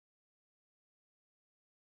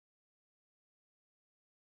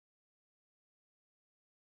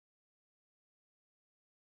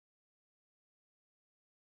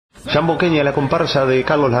Yambo Kenia, la comparsa de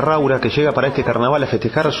Carlos Larraura, que llega para este carnaval a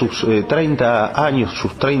festejar sus 30 años,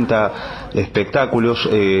 sus 30 espectáculos,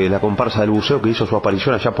 la comparsa del buceo que hizo su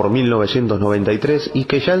aparición allá por 1993 y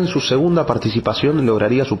que ya en su segunda participación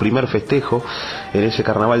lograría su primer festejo en ese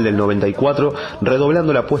carnaval del 94,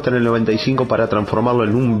 redoblando la apuesta en el 95 para transformarlo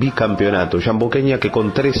en un bicampeonato. Yambo Kenia, que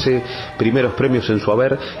con 13 primeros premios en su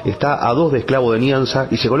haber, está a 2 de Esclavo de Nianza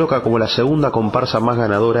y se coloca como la segunda comparsa más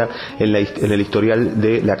ganadora en el historial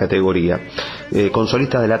de la categoría. Con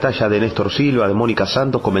solistas de la talla de Néstor Silva, de Mónica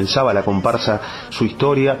Santos, comenzaba la comparsa su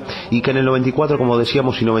historia, y que en el 94, como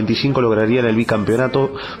decíamos, y 95 lograrían el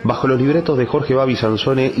bicampeonato bajo los libretos de Jorge Babi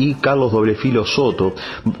Sansone y Carlos Doblefilo Soto,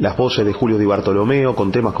 las voces de Julio Di Bartolomeo,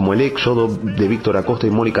 con temas como El Éxodo, de Víctor Acosta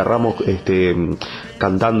y Mónica Ramos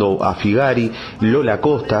cantando a Figari, Lola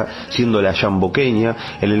Costa siendo la Yambo Kenia,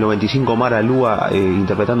 en el 95 Mara Lúa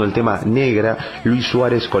interpretando el tema Negra, Luis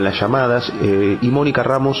Suárez con Las Llamadas, y Mónica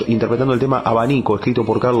Ramos interpretando el tema Abanico, escrito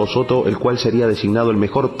por Carlos Soto, el cual sería designado el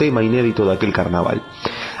mejor tema inédito de aquel carnaval.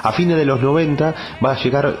 A fines de los 90 va a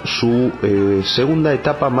llegar su segunda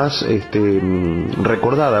etapa más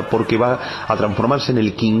recordada, porque va a transformarse en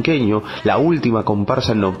el quinqueño, la última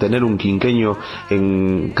comparsa en obtener un quinqueño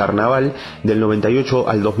en carnaval, del 98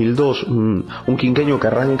 al 2002, un quinqueño que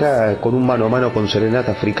arranca con un mano a mano con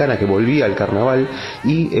Serenata Africana, que volvía al carnaval,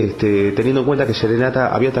 y teniendo en cuenta que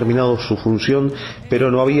Serenata había terminado su función pero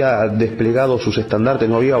no había desplegado sus estandartes,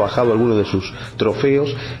 no había bajado algunos de sus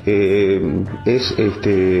trofeos, es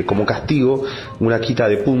como castigo una quita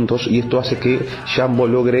de puntos, y esto hace que Yambo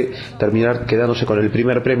logre terminar quedándose con el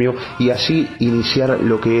primer premio y así iniciar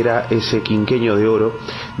lo que era ese quinqueño de oro,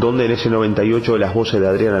 donde en ese 98 las voces de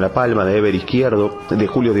Adriana La Palma, de Ever Izquierdo, de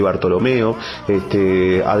Julio Di Bartolomeo,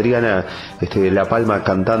 Adriana La Palma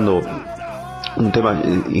cantando un tema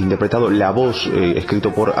interpretado, La Voz,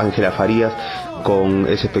 escrito por Ángela Farías, con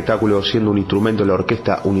ese espectáculo siendo un instrumento de la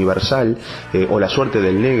Orquesta Universal, o La Suerte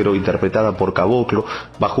del Negro, interpretada por Caboclo,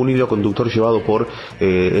 bajo un hilo conductor llevado por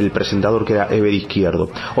el presentador, que era Ever Izquierdo.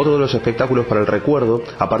 Otro de los espectáculos para el recuerdo,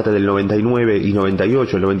 aparte del 99 y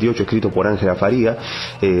 98, el 98 escrito por Ángela Faría,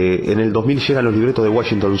 en el 2000 llegan los libretos de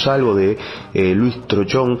Washington Salvo, de Luis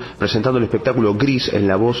Trochón, presentando el espectáculo Gris en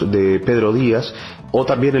la voz de Pedro Díaz, o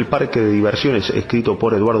también el Parque de Diversiones, escrito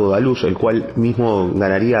por Eduardo Daluz, el cual mismo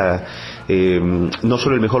ganaría no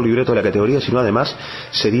solo el mejor libreto de la categoría, sino además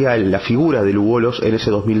sería la figura de Lugolos en ese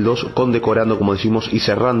 2002, condecorando, como decimos, y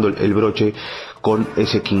cerrando el broche con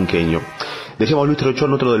ese quinqueño. Decíamos Luis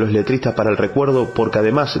Trochón, otro de los letristas para el recuerdo, porque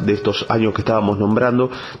además de estos años que estábamos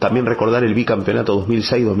nombrando, también recordar el bicampeonato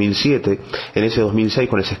 2006-2007, en ese 2006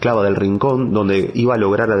 con esa Esclava del Rincón, donde iba a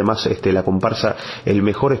lograr además la comparsa el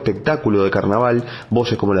mejor espectáculo de carnaval,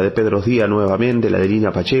 voces como la de Pedro Díaz nuevamente, la de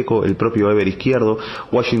Lina Pacheco, el propio Ever Izquierdo,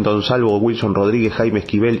 Washington Salvo, Wilson Rodríguez, Jaime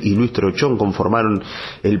Esquivel y Luis Trochón conformaron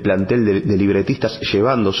el plantel de libretistas,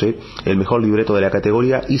 llevándose el mejor libreto de la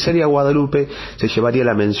categoría, y Celia Guadalupe se llevaría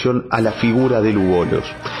la mención a la figura de Lugolos.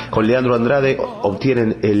 Con Leandro Andrade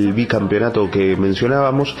obtienen el bicampeonato que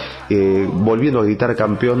mencionábamos, volviendo a gritar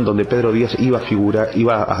campeón, donde Pedro Díaz iba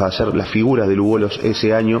a hacer la figura de Lugolos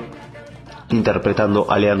ese año,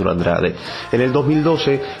 interpretando a Leandro Andrade. En el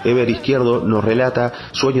 2012, Ever Izquierdo nos relata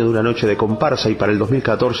Sueño de una noche de comparsa, y para el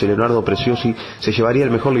 2014 Leonardo Preciosi se llevaría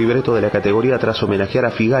el mejor libreto de la categoría tras homenajear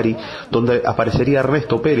a Figari, donde aparecería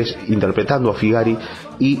Ernesto Pérez interpretando a Figari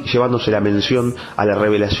y llevándose la mención a la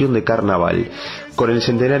revelación de carnaval. Con el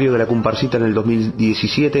centenario de la comparsita en el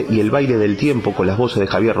 2017 y el baile del tiempo, con las voces de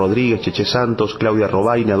Javier Rodríguez, Cheche Santos, Claudia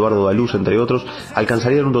Robaina, Eduardo Daluz, entre otros,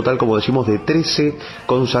 alcanzarían un total, como decimos, de 13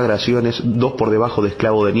 consagraciones, 2 por debajo de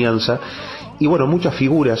Esclavo de Nianza. Y bueno, muchas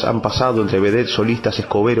figuras han pasado entre vedettes, solistas,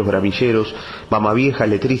 escoberos, gramilleros, mamaviejas,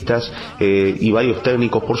 letristas y varios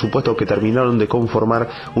técnicos, por supuesto, que terminaron de conformar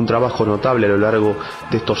un trabajo notable a lo largo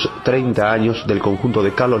de estos 30 años del conjunto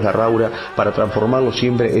de Carlos Larraura, para transformarlo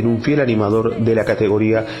siempre en un fiel animador de la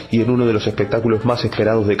categoría y en uno de los espectáculos más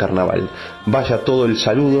esperados de carnaval. Vaya todo el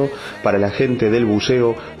saludo para la gente del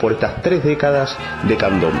buceo por estas 3 décadas de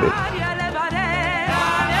candombe.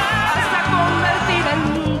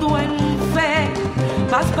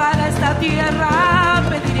 Más para esta tierra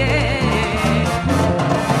pediré.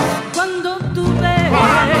 Cuando tú ves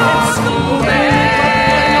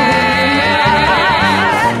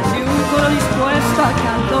y un coro dispuesto a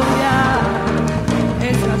cantar,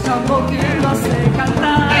 es la Yambo quien lo hace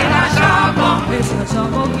cantar, es la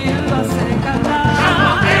Yambo quien lo hace cantar,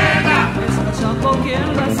 es la Yambo quien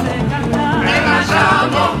lo hace cantar, es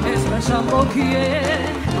la Yambo quien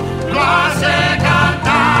lo hace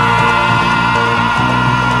cantar.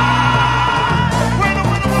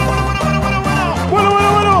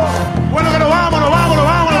 Bueno, que nos vamos.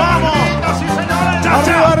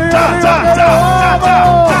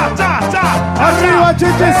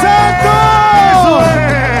 Cheche Santo. Eso es.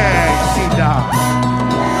 Cita.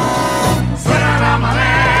 Suena la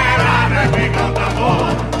madera, repica un tambor.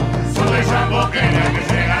 Son de Yambo Kenia que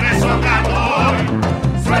llegan esos tambores.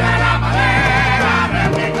 Suena la madera,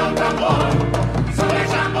 repica un tambor. Son de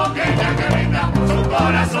Yambo Kenia que brindan por su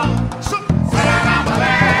corazón. Suena la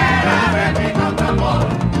madera, repica un tambor.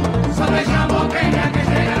 Son de Yambo Kenia que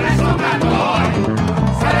llegan esos tambores.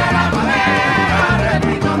 Suena la madera,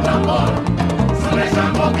 repica un tambor. Son de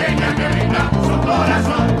Yambo Kenia que brindan por su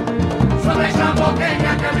corazón. Son de Yambo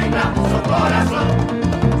Kenia que brindan por su corazón.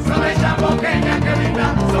 Son de Yambo Kenia que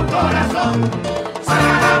brindan por su corazón.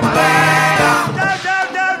 Suena la madera.